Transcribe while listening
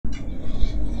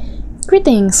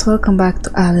Greetings, welcome back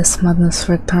to Alice Madness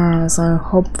Returns, and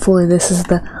hopefully this is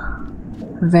the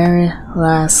very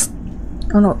last...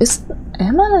 Oh no,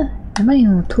 am I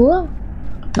in Tua?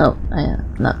 No, I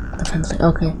am not, definitely,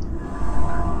 okay.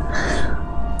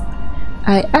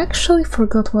 I actually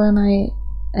forgot when I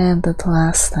ended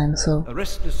last time, so... A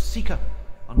restless seeker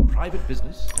on private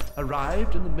business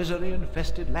arrived in the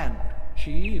misery-infested land.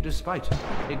 She, despite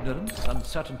ignorance,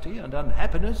 uncertainty, and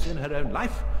unhappiness in her own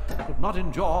life, could not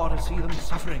endure to see them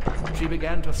suffering. She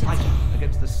began to fight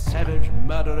against the savage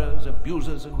murderers,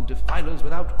 abusers, and defilers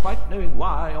without quite knowing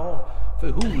why or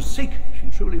for whose sake she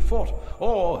truly fought,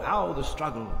 or how the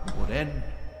struggle would end.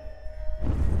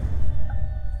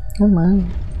 Oh my.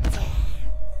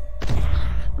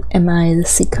 Am I the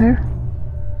seeker?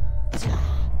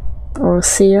 Or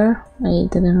seer? I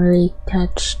didn't really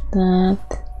catch that.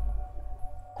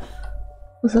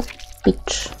 What's a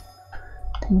beach?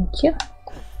 Thank you.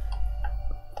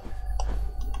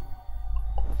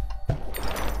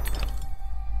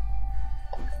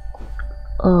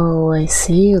 Oh, I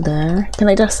see you there. Can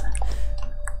I just...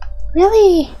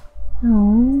 Really?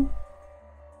 No.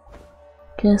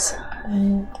 Guess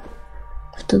I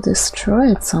have to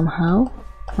destroy it somehow.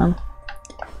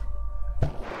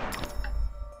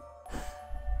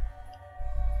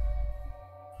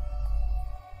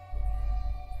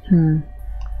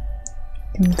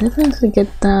 Can definitely get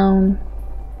down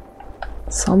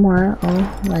somewhere,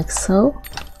 oh, like so.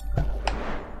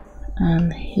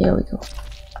 And here we go.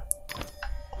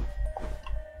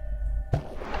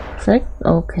 Perfect.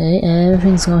 Okay,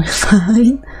 everything's going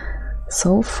fine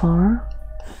so far.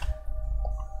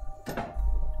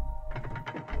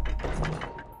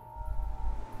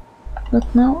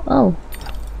 But now, oh,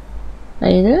 I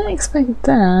didn't expect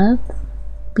that.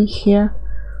 Be here.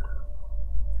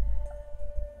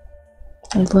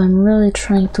 Although I'm really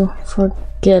trying to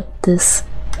forget this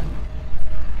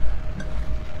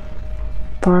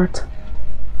part.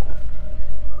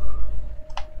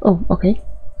 Oh, okay.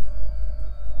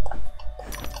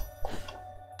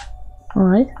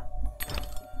 Alright.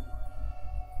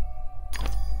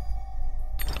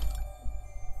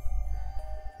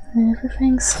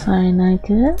 Everything's fine, I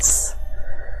guess.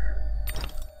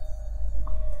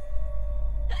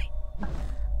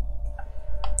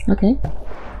 Okay.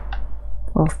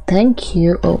 Oh, thank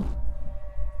you. Oh.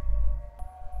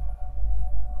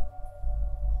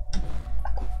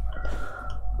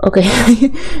 Okay,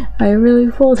 I really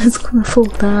thought it's gonna fall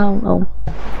down. Oh.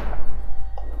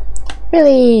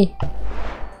 Really?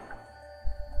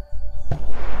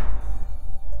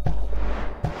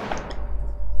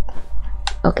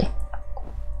 Okay.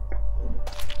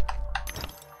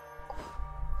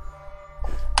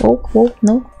 Oh,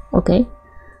 no. Okay.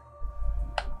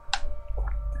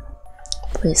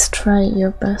 Please try your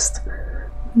best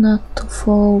not to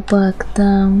fall back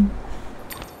down.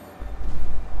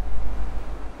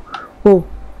 Oh.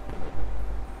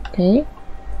 Okay.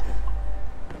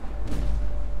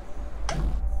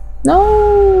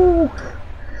 No!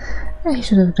 I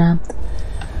should have jumped.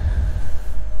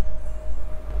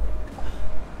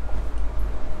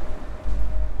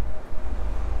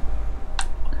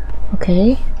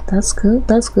 Okay, that's good,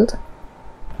 that's good.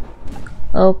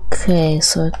 Okay,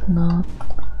 so it's not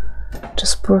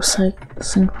just poor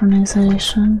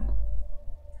synchronization.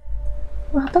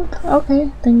 What happened?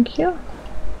 Okay, thank you.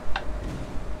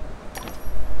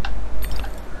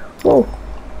 Whoa.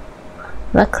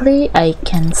 Luckily, I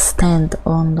can stand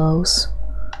on those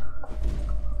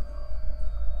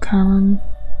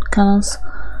cannons.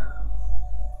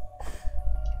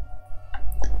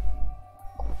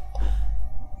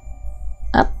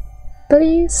 Up,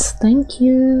 please. Thank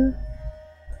you.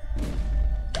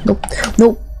 Nope.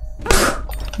 Nope.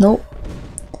 Nope.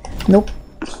 Nope.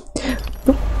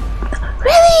 Nope.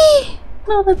 Really?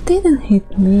 No, that didn't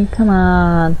hit me. Come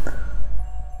on.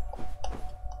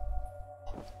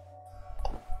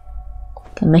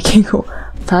 Can make it go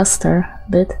faster a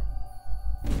bit.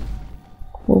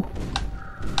 Whoa.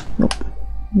 Nope.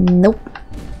 Nope.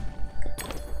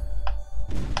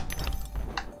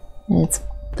 It's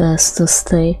best to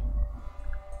stay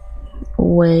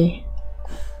away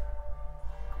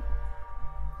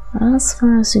as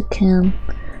far as you can.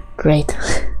 Great.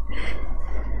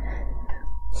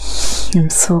 I'm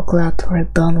so glad we're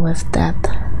done with that.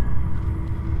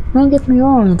 Don't get me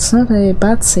wrong, it's not a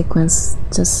bad sequence,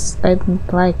 just I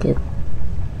didn't like it.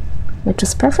 Which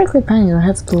is perfectly fine, you don't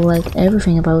have to like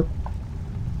everything about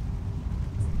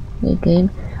the game.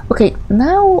 Okay,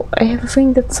 now I have a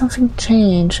feeling that something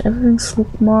changed. Everything's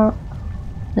looked more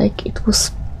like it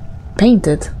was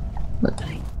painted. But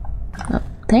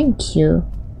thank you.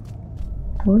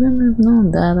 Wouldn't have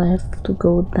known that. I have to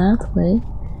go that way.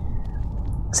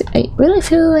 See, I really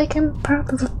feel like I'm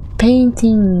part of a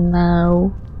painting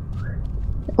now.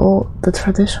 Oh, the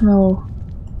traditional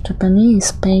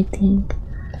Japanese painting.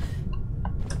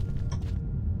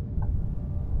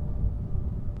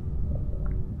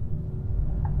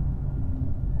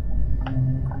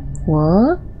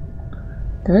 What?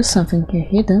 There's something here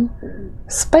hidden.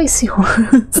 Spicy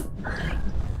words.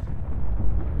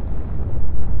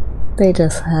 They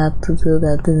just had to do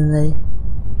that, didn't they?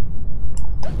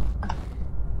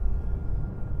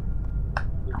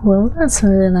 Well, that's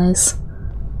really nice.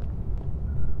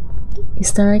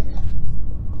 Easter egg.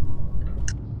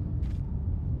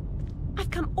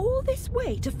 I've come all this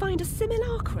way to find a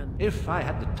simulacrum. If I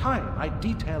had the time, I'd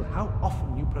detail how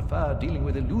often you prefer dealing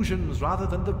with illusions rather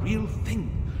than the real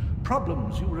thing.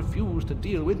 Problems you refuse to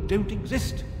deal with don't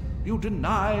exist. You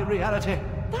deny reality.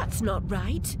 That's not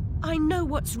right. I know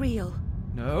what's real.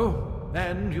 No,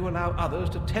 and you allow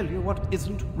others to tell you what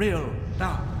isn't real.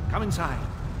 Now, come inside.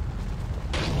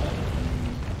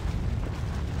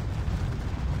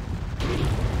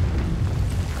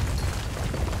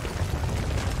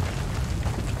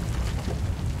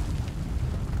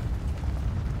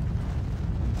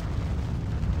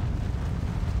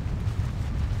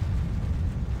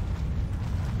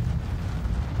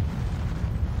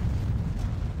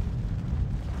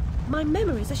 My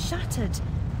memories are shattered.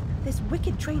 This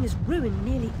wicked train has ruined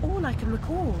nearly all I can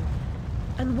recall.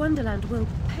 And Wonderland will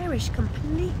perish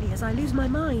completely as I lose my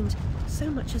mind. So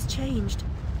much has changed.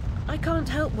 I can't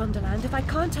help Wonderland if I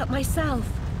can't help myself.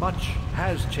 Much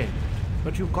has changed,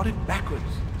 but you've got it backwards.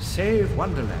 Save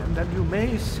Wonderland and you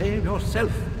may save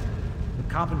yourself.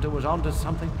 The carpenter was onto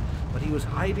something, but he was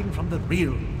hiding from the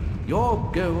real. Your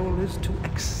goal is to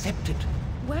accept it.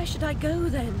 Where should I go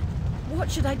then? What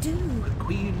should I do? The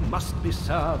Queen must be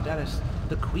served, Alice.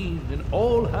 The Queen in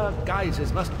all her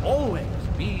guises must always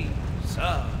be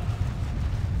served.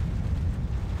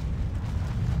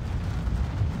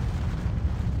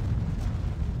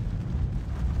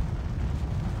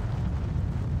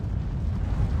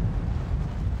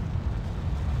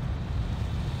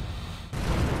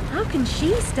 How can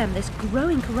she stem this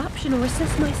growing corruption or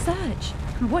assist my search?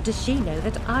 What does she know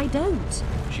that I don't?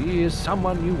 She is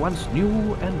someone you once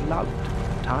knew and loved.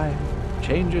 Time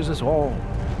changes us all.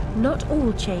 Not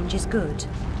all change is good.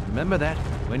 Remember that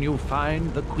when you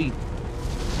find the Queen.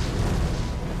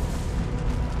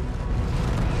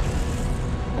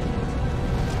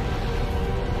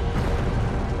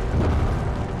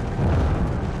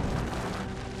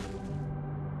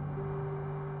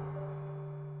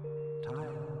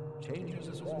 Time changes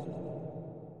us all.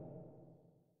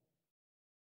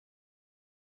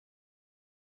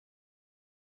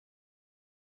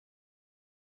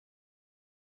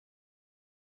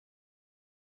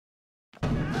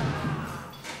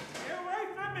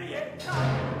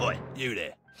 Oi, you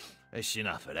there. That's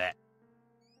enough of that.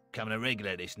 Coming to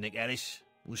regulate this, Nick Alice.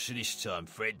 What's this time,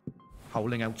 Fred?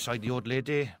 Howling outside the old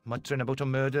lady, muttering about a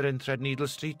murder in Threadneedle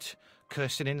Street,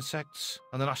 cursing insects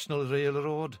on the National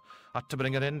Railroad. Had to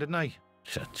bring her in, didn't I?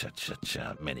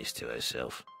 Cha, menace to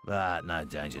herself. But no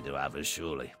danger to others,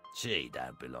 surely. She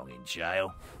don't belong in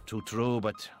jail. Too true,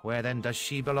 but where then does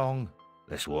she belong?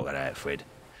 Let's walk her out, Fred.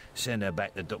 Send her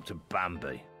back to Dr.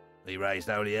 Bambi. He raised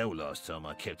holy hell last time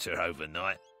I kept her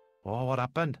overnight. Oh, what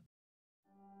happened?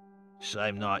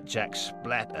 Same night Jack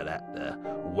Splatter, that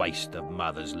waste of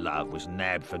mother's love, was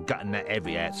nabbed for gutting that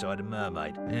heavy outside a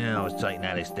mermaid. Yeah, I was taking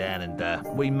Alice down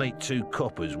and we meet two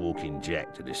coppers walking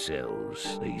Jack to the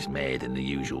cells. He's mad than the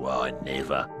usual I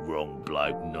never. Wrong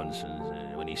bloke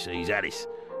nonsense when he sees Alice.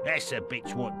 That's the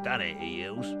bitch what done it, he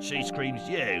yells. She screams,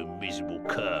 you miserable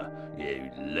cur,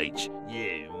 you leech,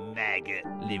 you maggot,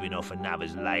 living off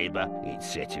another's labour,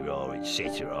 etc.,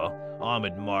 etc. I'm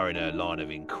admiring her line of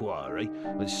inquiry,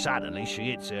 but suddenly she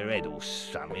hits her head or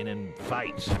something and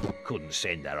faints. Couldn't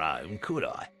send her home, could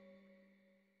I?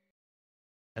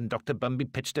 And Dr.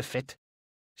 Bumby pitched a fit.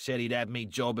 Said he'd have me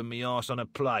jobbing me arse on a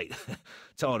plate.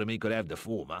 Told him he could have the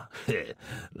former.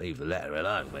 Leave the latter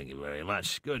alone, thank you very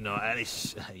much. Good night,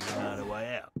 Alice. You know the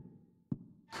way out.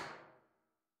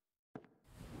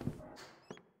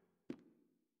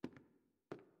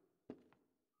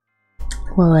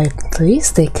 Well, at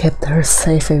least they kept her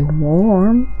safe and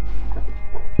warm.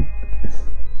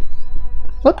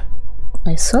 What?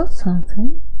 I saw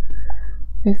something.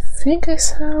 I think I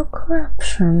saw a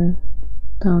corruption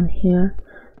down here.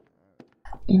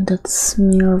 In that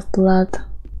smear of blood.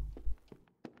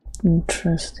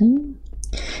 Interesting.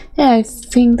 Yeah, I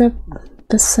think that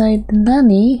beside the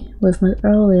nanny with me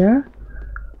earlier,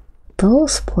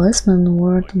 those policemen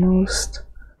were the most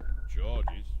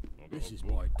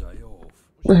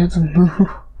I don't know.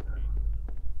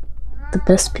 The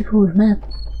best people we've met.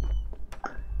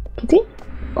 Kitty?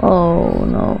 Oh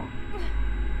no.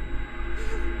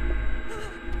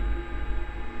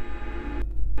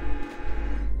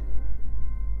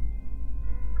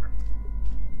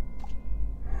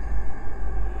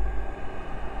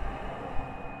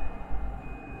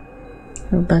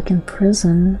 We're back in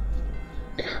prison.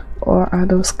 Or are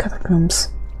those catacombs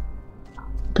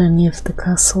beneath the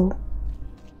castle?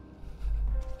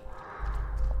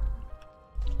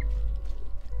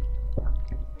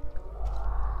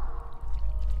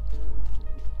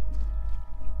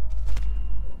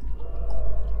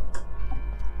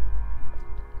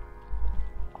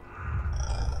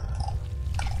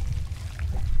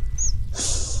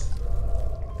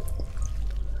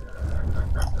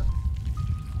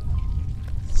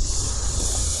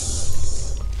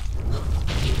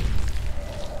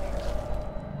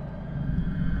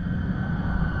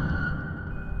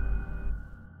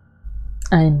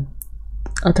 I'm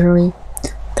utterly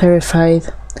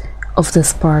terrified of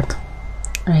this part.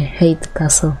 I hate the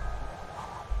castle.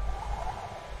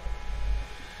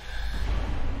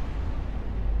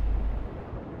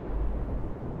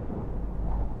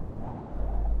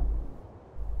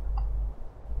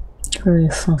 Really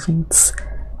something.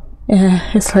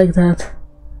 It's like that.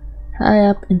 High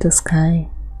up in the sky.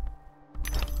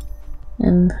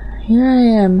 And here I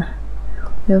am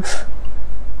with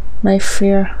my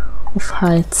fear of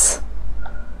heights.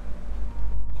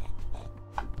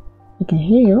 I can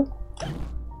hear you.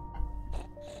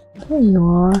 There you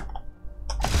are.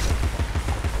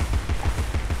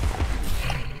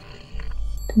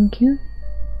 Thank you.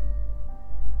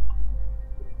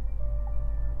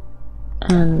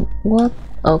 And what?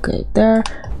 Okay, there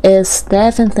is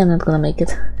definitely not gonna make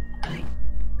it.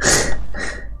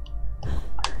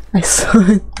 I saw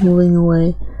it moving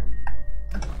away.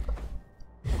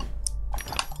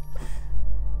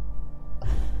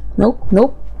 Nope,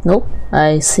 nope, nope.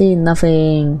 I see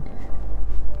nothing.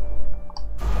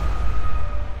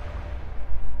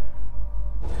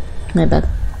 My bad.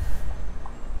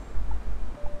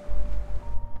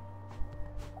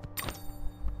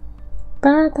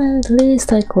 But at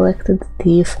least I collected the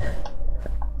thief.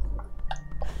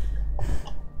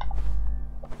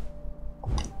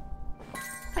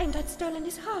 Claimed I'd stolen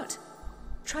his heart.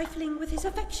 Trifling with his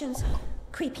affections.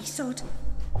 Creepy sod.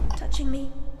 Touching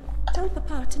me. Told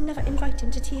Papa to never invite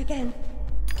him to tea again.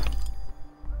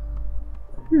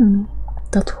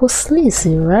 That was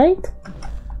sleazy, right?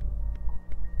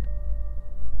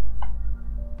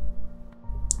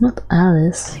 Not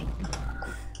Alice,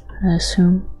 I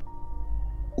assume.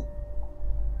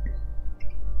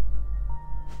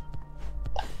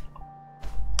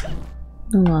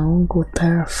 No, I won't go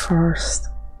there first.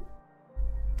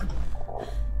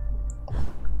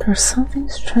 There's something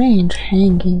strange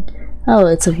hanging. Oh,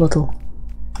 it's a bottle.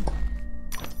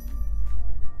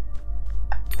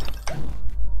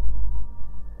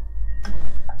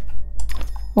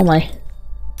 Oh my.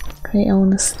 Okay, I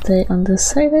wanna stay on this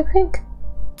side, I think.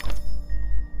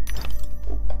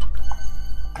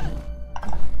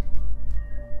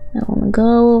 I wanna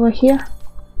go over here.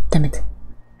 Damn it.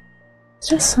 Is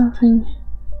there something?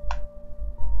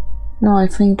 No, I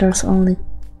think there's only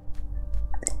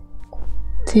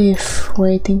thief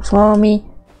waiting for me.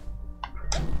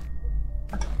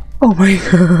 Oh my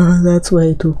god, that's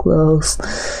way too close.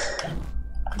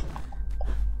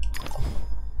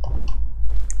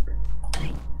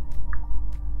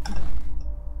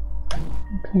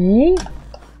 Okay.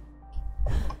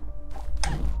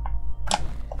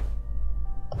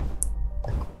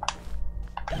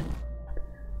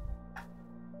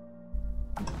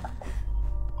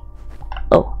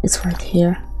 Oh, it's right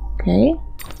here. Okay.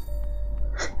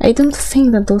 I don't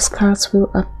think that those cards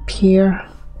will appear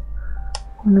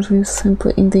when we're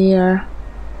simply in the air.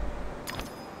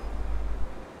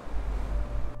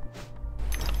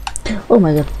 Oh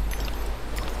my god.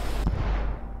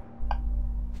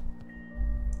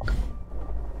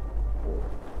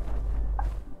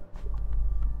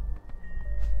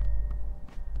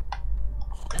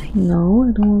 No,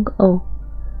 I don't want to go. Oh,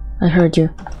 I heard you.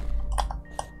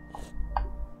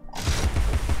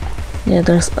 Yeah,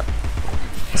 there's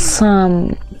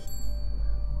some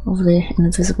of the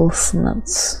invisible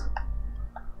snuts.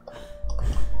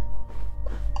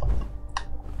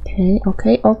 Okay,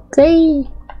 okay, okay.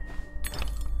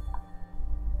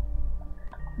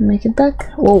 Make it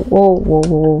back. Whoa, whoa, whoa,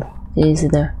 whoa. Easy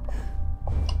there.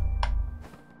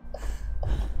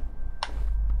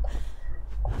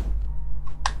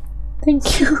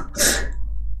 Thank you.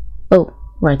 Oh,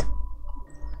 right.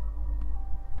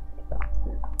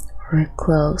 We're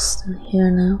close to here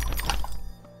now.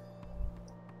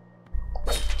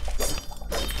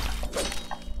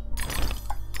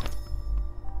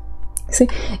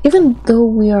 see, even though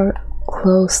we are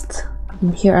closed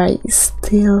in here, I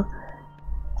still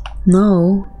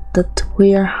know that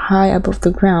we are high above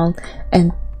the ground,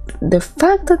 and the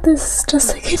fact that this is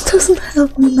just like it doesn't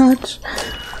help me much.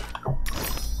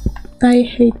 I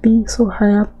hate being so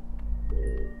high up.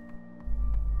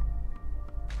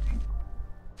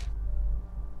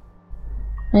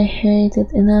 I hate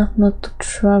it enough not to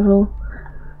travel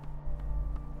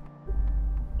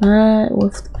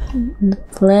with the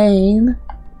plane.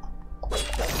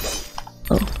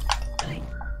 Oh.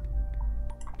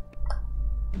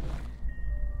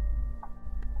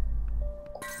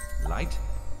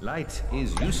 Light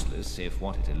is useless if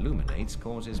what it illuminates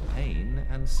causes pain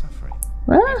and suffering.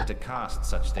 What? Better to cast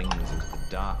such things into the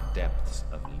dark depths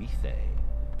of Lethe,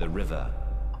 the river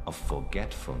of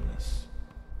forgetfulness.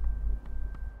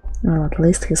 Well, at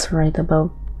least he's right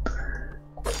about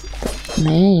the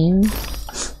name.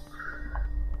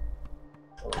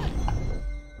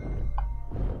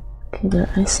 Okay, there,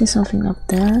 I see something up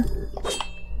there.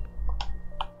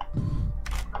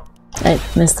 I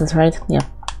missed it, right? Yeah.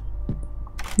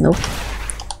 Nope.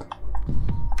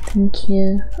 Thank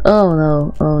you. Oh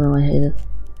no, I hate it.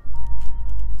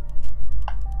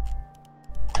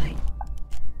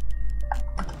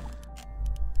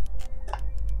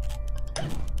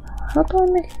 How do I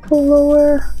make it go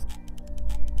lower?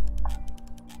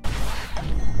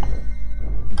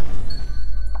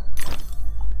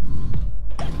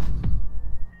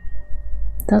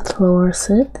 That lowers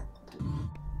it.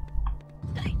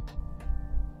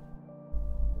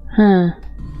 Huh.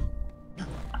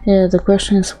 Yeah, the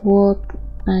question is what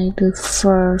I do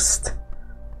first.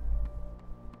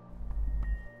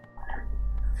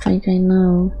 I think I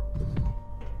know.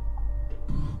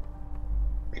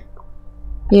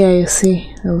 Yeah, you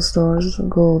see, those doors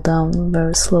go down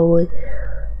very slowly.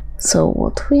 So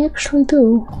what we actually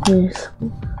do is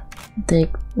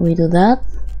we do that.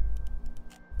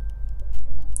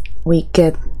 We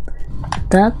get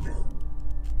that.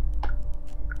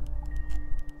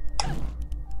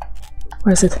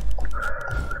 Where is it?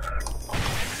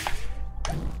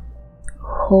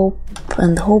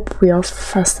 Hope we are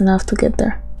fast enough to get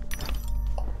there.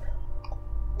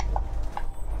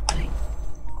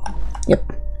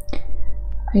 Yep.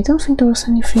 I don't think there was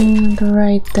anything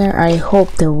right there. I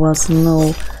hope there was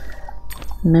no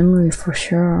memory for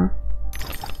sure.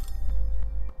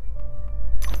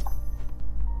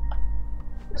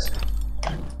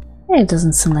 It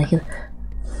doesn't seem like it.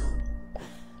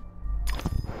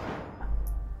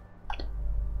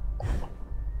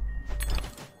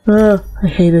 I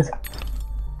hate it.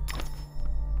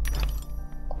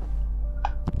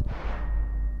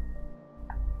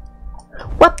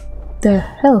 What the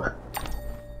hell?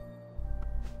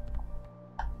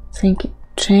 I think it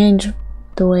changed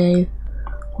the way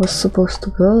I was supposed to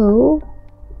go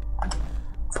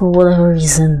for whatever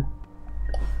reason.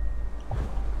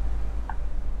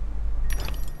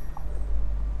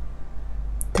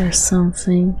 There's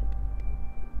something.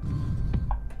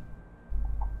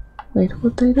 Wait,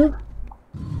 what did I do?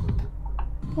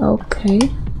 Okay.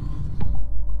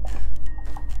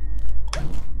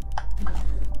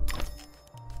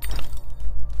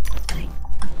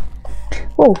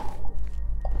 Whoa.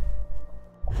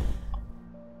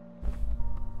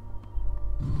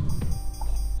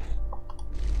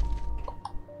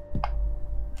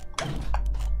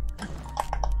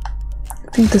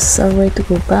 I think this is our way to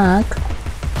go back.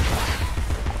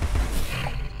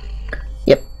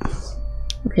 Yep.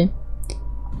 Okay.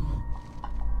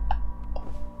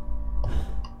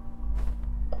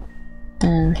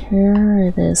 And here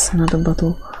it is, another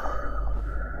bottle.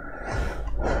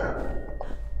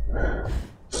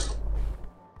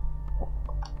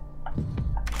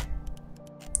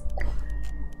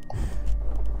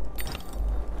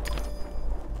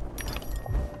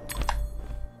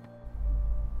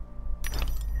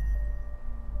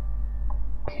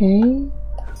 Okay,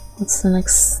 what's the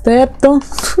next step? Don't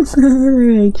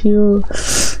I hate you.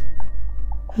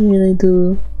 I really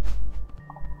do.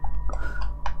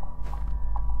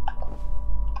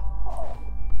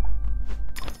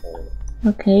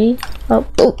 Okay. Oh,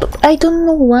 I don't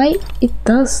know why it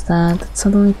does that. It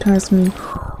suddenly turns me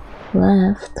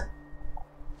left.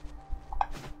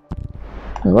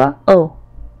 Wait, what? Oh.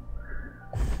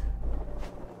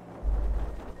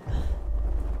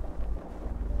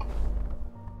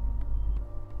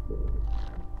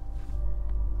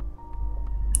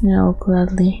 Yeah, I'll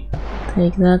gladly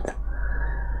take that.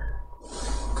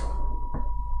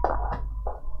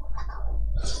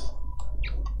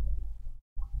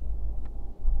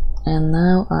 And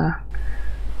now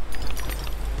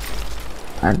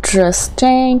our dress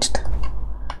changed.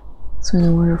 So they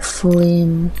were fully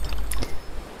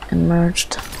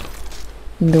immersed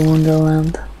in the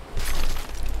Wonderland.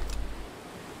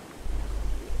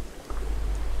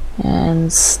 And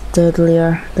it's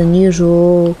deadlier than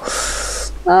usual.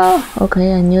 Oh,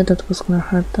 okay, I knew that was gonna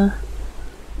hurt her.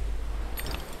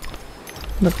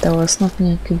 But there was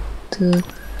nothing I could do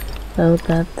about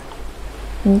that.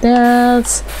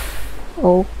 That's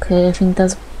okay, I think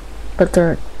that's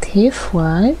better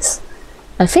thief-wise.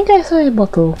 I think I saw a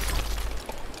bottle.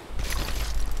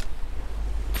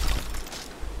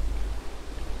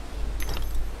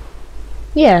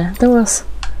 Yeah,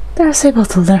 there's a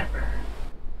bottle there.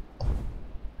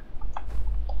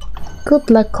 Good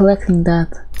luck collecting that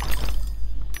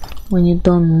when you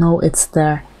don't know it's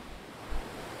there.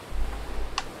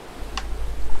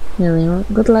 Really,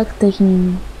 good luck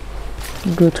taking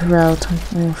a good route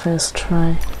on your first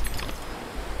try.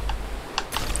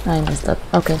 I missed that.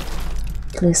 Okay.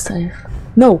 Please save.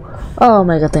 No! Oh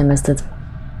my god, I missed it.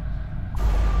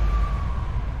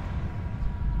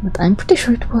 But I'm pretty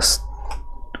sure it was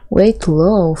way too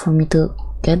low for me to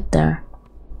get there.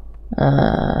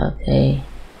 Okay.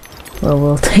 Well,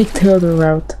 we'll take the other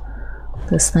route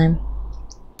this time.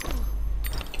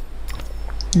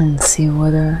 And see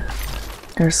whether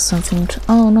there's something.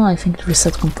 Oh no, I think it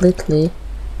reset completely.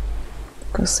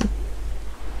 Because it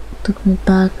took me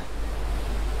back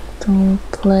to a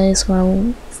place where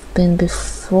I've been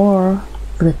before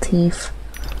the thief.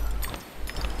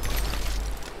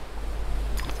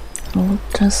 Oh,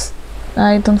 just.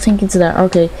 I don't think it's there.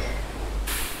 Okay.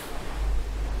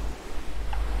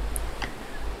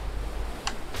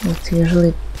 It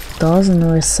usually doesn't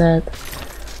reset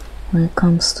when it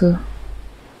comes to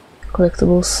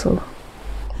collectibles, so.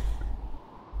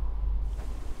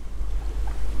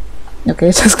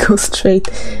 Okay, just go straight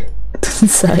to the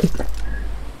side.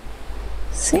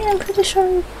 See, I'm pretty sure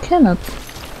you cannot.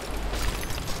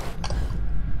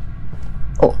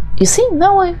 Oh, you see,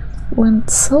 now I went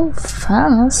so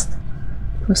fast.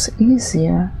 It was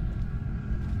easier.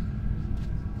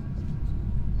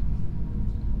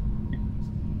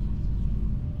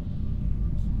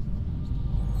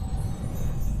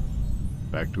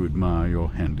 Back to admire your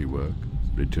handiwork,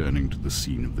 returning to the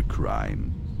scene of the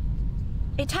crime.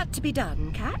 It had to be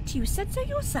done, Cat. You said so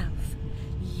yourself.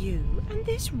 You and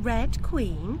this Red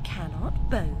Queen cannot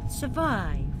both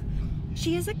survive.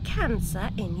 She is a cancer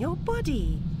in your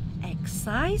body.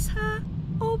 Excise her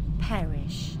or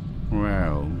perish.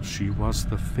 Well, she was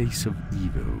the face of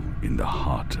evil in the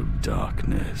heart of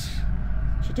darkness.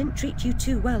 She didn't treat you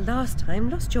too well last time.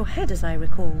 Lost your head, as I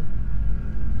recall.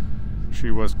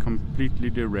 She was completely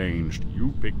deranged.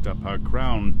 You picked up her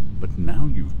crown, but now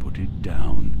you've put it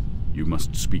down. You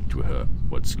must speak to her.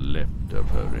 What's left of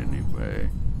her, anyway.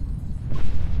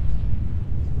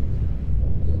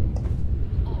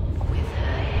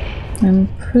 I'm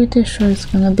pretty sure it's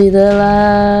gonna be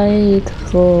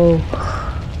delightful.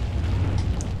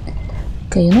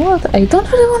 Okay, you know what? I don't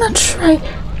really wanna try.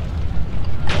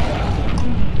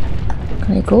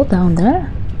 Can I go down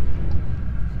there?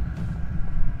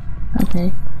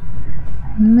 Okay.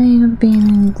 I may not be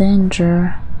in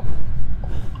danger.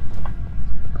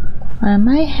 I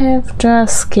might have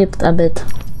just skipped a bit.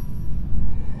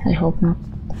 I hope not.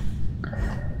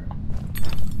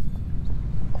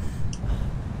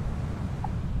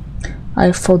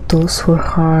 I thought those were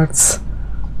hearts.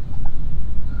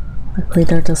 Luckily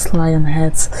they're just lion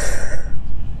heads.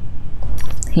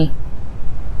 Hey.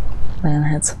 Lion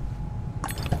heads.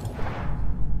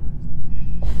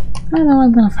 I know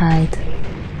I'm gonna fight.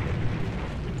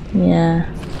 Yeah.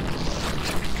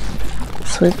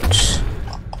 Switch.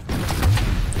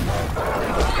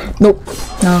 Nope.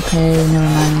 Okay, never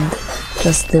mind.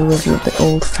 Just deal with it the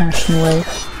old-fashioned way.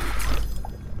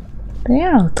 They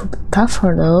are a little bit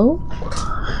tougher though.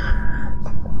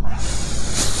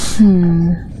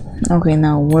 Okay,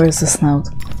 now where's the snout?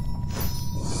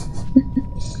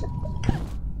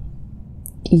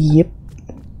 Yep.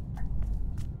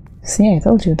 See, I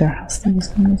told you there has to be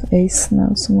a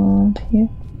snout somewhere around here.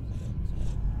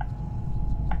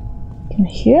 Can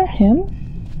hear him.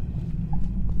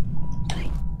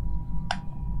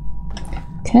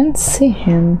 Can't see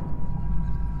him.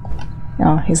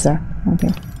 Oh, he's there.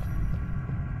 Okay.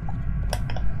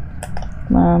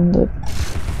 Come on, do it.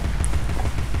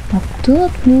 Now do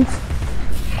not move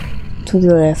to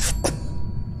the left.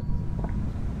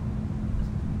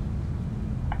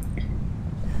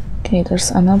 Okay,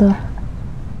 there's another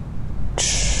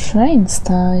train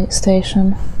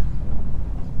station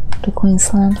to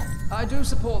Queensland. I do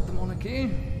support the monarchy,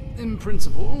 in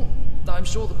principle. I'm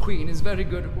sure the Queen is very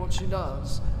good at what she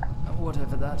does,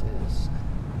 whatever that is.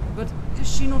 But is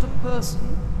she not a person?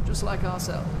 just like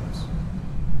ourselves.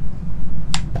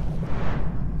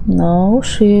 No,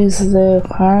 she's the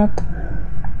heart.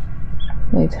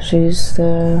 Wait, she's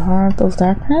the heart of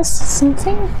darkness?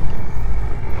 Something?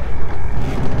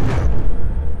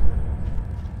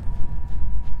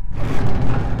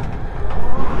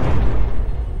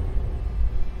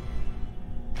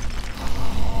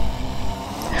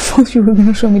 I thought you were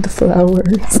gonna show me the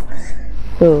flowers.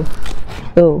 Oh.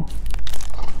 Oh.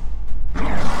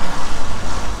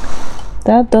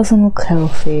 That doesn't look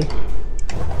healthy.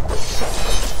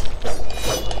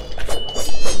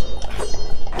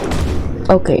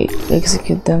 Okay,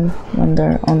 execute them when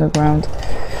they're on the ground.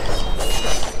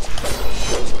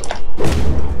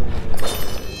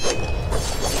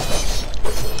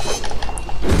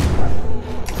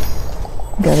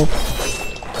 Got it.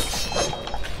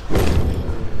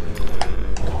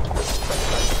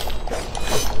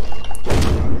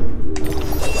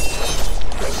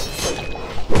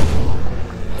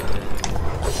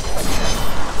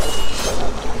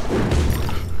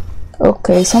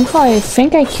 Okay, somehow I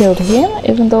think I killed him,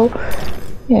 even though,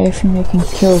 yeah, I think I can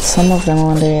kill some of them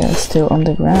when they are still on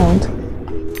the ground,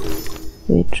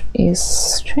 which is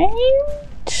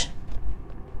strange.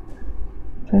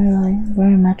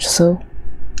 Very much so.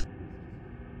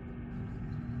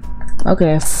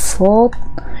 Okay, I thought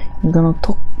you're gonna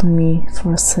talk to me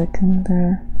for a second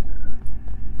there.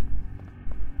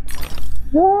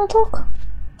 You wanna talk?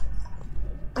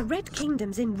 The Red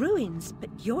Kingdom's in ruins, but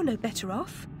you're no better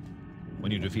off.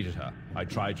 When you defeated her, I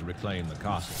tried to reclaim the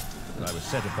castle, but I was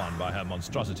set upon by her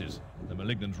monstrosities. The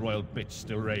malignant royal bitch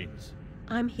still reigns.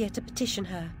 I'm here to petition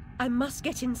her. I must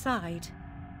get inside.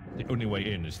 The only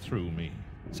way in is through me.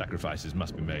 Sacrifices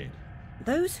must be made.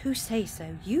 Those who say so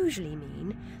usually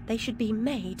mean they should be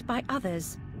made by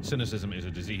others. Cynicism is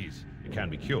a disease. It can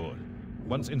be cured.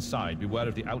 Once inside, beware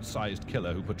of the outsized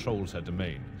killer who patrols her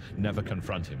domain. Never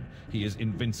confront him. He is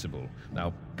invincible.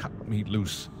 Now cut me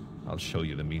loose. I'll show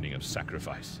you the meaning of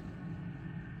sacrifice.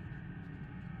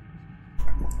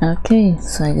 Okay,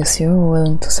 so I guess you're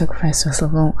willing to sacrifice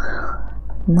yourself. No,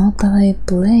 not that I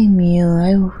blame you.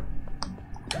 I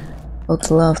would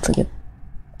love to get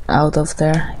out of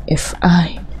there if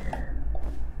I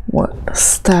were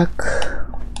stuck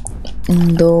in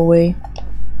the doorway.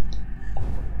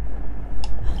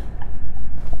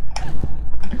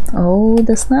 Oh,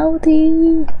 the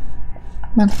snouty!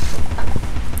 Man,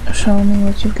 show me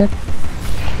what you got.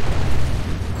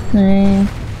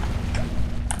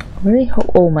 Really?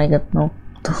 Oh my god, no.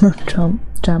 Do not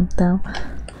jump down.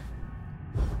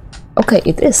 Okay,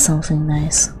 it is something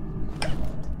nice.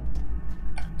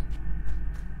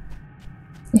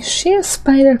 Is she a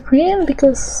spider queen?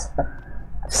 Because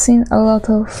I've seen a lot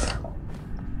of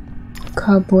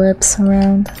cobwebs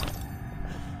around.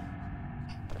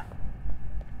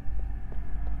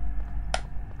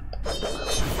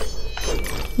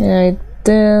 Yeah, it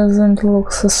doesn't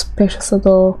look suspicious at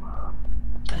all.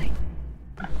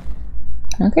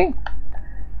 Okay,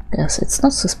 guess it's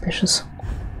not suspicious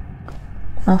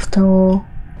after all.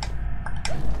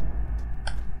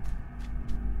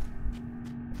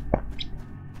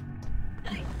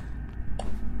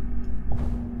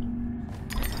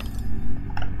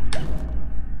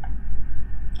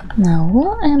 Now,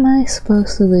 what am I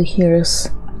supposed to do here? Is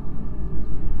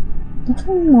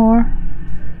nothing more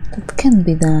that can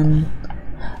be done.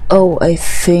 Oh, I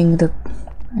think that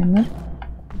I'm not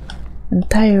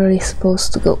entirely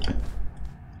supposed to go.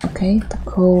 Okay, to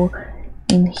go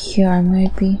in here, I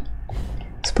might be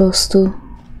supposed to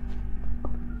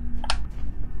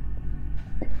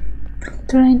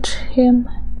drench him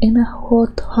in a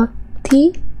hot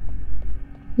tea.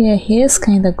 Yeah, he is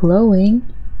kinda glowing.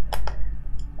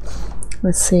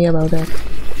 Let's see about that.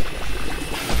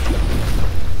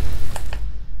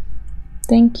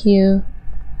 Thank you.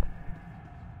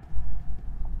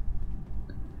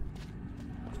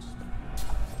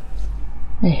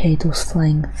 I hate those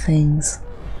flying things.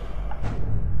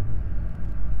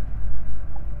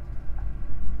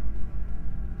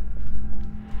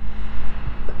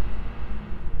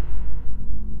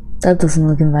 That doesn't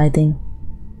look inviting.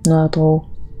 Not at all.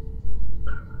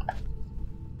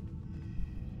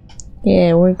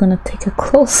 Yeah, we're gonna take a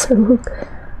closer look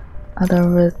at the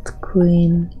Red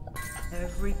Queen.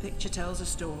 Every picture tells a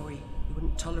story. You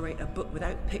wouldn't tolerate a book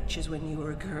without pictures when you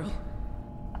were a girl.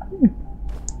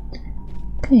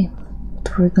 Okay,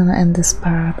 but we're gonna end this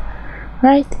part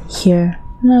right here.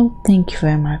 Now, thank you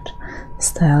very much.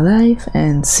 Stay alive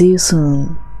and see you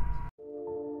soon.